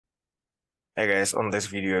Hey guys, on this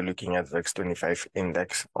video, looking at VIX 25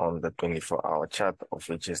 index on the 24-hour chart, of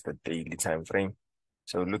which is the daily time frame.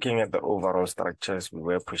 So looking at the overall structures, we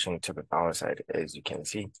were pushing to the downside, as you can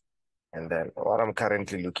see. And then what I'm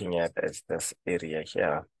currently looking at is this area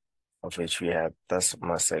here, of which we had this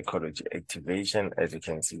mass psychology activation. As you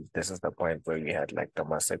can see, this is the point where we had like the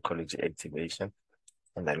mass psychology activation.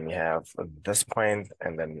 And then we have this point,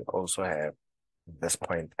 and then we also have this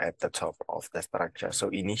point at the top of the structure. So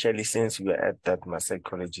initially, since we were at that mass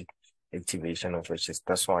psychology activation, of which is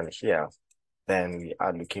this one here, then we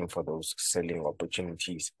are looking for those selling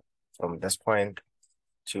opportunities from this point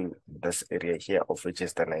to this area here, of which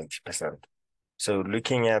is the 90%. So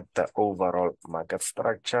looking at the overall market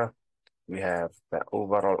structure, we have the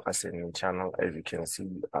overall ascending channel, as you can see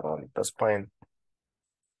around this point.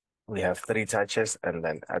 We have three touches, and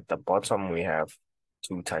then at the bottom, we have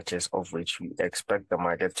two touches, of which we expect the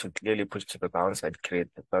market to clearly push to the downside, create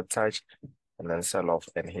the third touch, and then sell off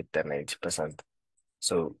and hit the 90%.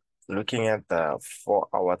 So looking at the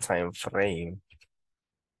 4-hour time frame,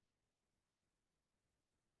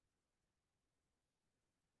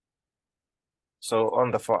 so on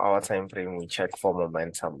the 4-hour time frame, we check for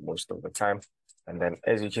momentum most of the time. And then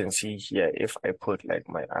as you can see here, if I put like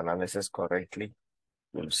my analysis correctly,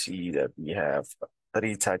 you'll see that we have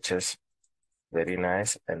three touches. Very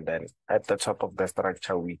nice. And then at the top of the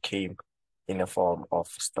structure, we came in a form of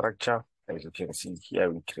structure. As you can see here,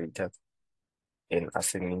 we created an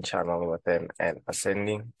ascending channel within an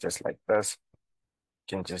ascending, just like this.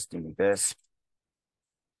 You can just do this.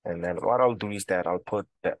 And then what I'll do is that I'll put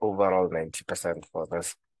the overall 90% for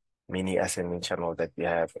this mini ascending channel that we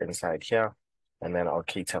have inside here. And then I'll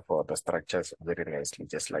cater for the structures very nicely,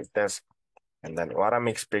 just like this. And then what I'm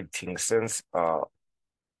expecting, since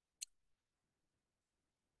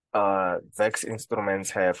VEX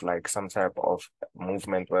instruments have like some type of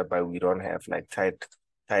movement whereby we don't have like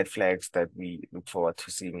tight flags that we look forward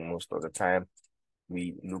to seeing most of the time.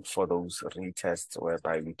 We look for those retests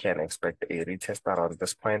whereby we can expect a retest around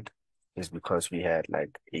this point, is because we had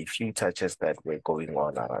like a few touches that were going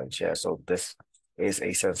on around here. So this is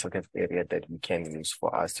a sensitive area that we can use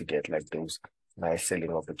for us to get like those nice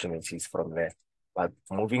selling opportunities from there. But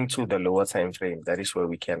moving to the lower time frame, that is where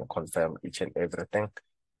we can confirm each and everything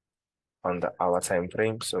on the hour time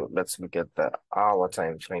frame. So let's look at the hour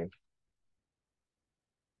time frame.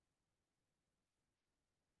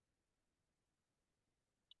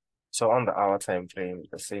 So on the hour time frame,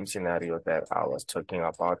 the same scenario that I was talking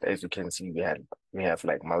about. As you can see, we have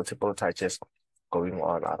like multiple touches going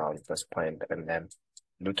on around this point. And then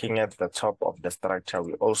looking at the top of the structure,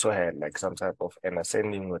 we also had like some type of an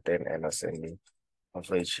ascending within an ascending, of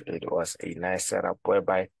which it was a nice setup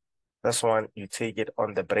whereby this one, you take it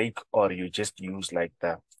on the break, or you just use like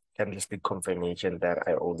the candlestick confirmation that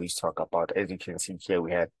I always talk about. As you can see here,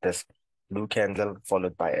 we had this blue candle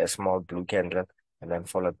followed by a small blue candle, and then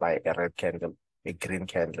followed by a red candle, a green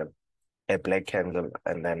candle, a black candle,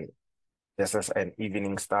 and then this is an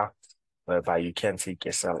evening star whereby you can take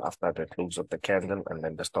a sell after the close of the candle, and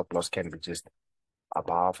then the stop loss can be just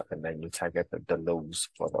above, and then you target the lows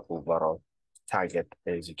for the overall target,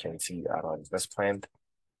 as you can see around this point.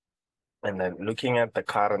 And then looking at the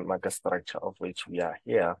current market structure of which we are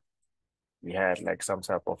here, we had like some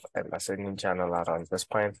type of an ascending channel around this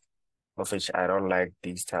point, of which I don't like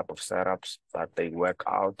these type of setups, but they work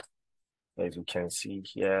out. As you can see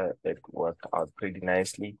here, it worked out pretty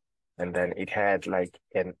nicely. And then it had like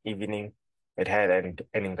an evening, it had an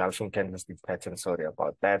engulfing candlestick pattern, sorry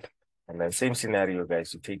about that. And then same scenario,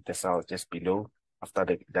 guys, you take this out just below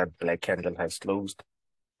after that black candle has closed.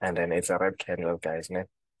 And then it's a red candle, guys, ne?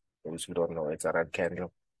 Those who don't know, it's a red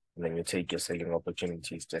candle. And then you take your selling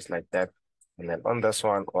opportunities just like that. And then on this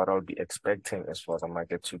one, what I'll be expecting is for the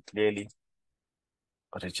market to clearly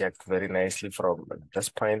reject very nicely from this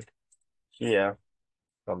point here,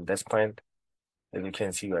 from this point. As you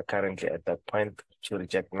can see, we're currently at that point to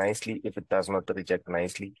reject nicely. If it does not reject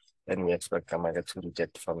nicely, then we expect the market to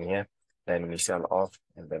reject from here. Then we sell off,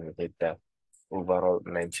 and then we hit the overall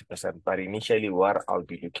 90%. But initially, what I'll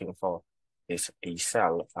be looking for is a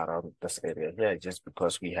sell around this area here, just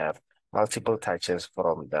because we have multiple touches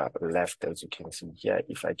from the left, as you can see here.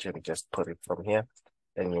 If I can just put it from here,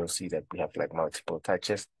 then you'll see that we have like multiple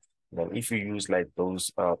touches. And then if you use like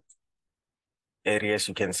those areas,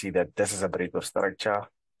 you can see that this is a break of structure.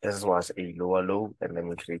 This was a lower low, and then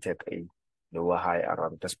we created a lower high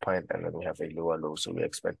around this point, and then we have a lower low. So we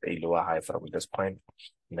expect a lower high from this point,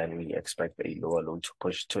 and then we expect a lower low to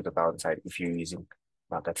push to the downside if you're using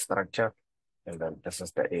market structure. And then this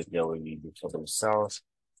is the area where we look for those sells.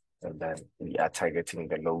 And then we are targeting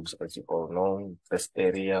the lows, as you all know, this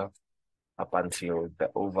area up until the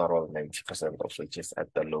overall 90% of which is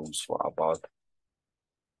at the lows for about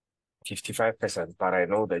 55%. But I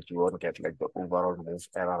know that you won't get like the overall move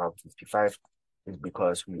at around 55 is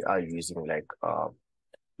because we are using like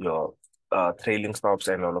your trailing stops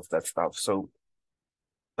and all of that stuff. So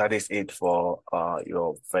that is it for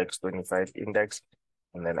your FOREX 25 index.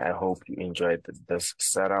 And then I hope you enjoyed this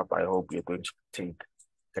setup. I hope you're going to take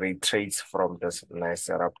great trades from this nice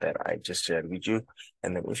setup that I just shared with you.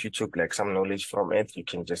 And then if you took like some knowledge from it, you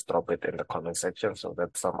can just drop it in the comment section so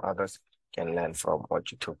that some others can learn from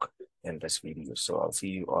what you took in this video. So I'll see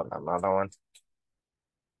you on another one.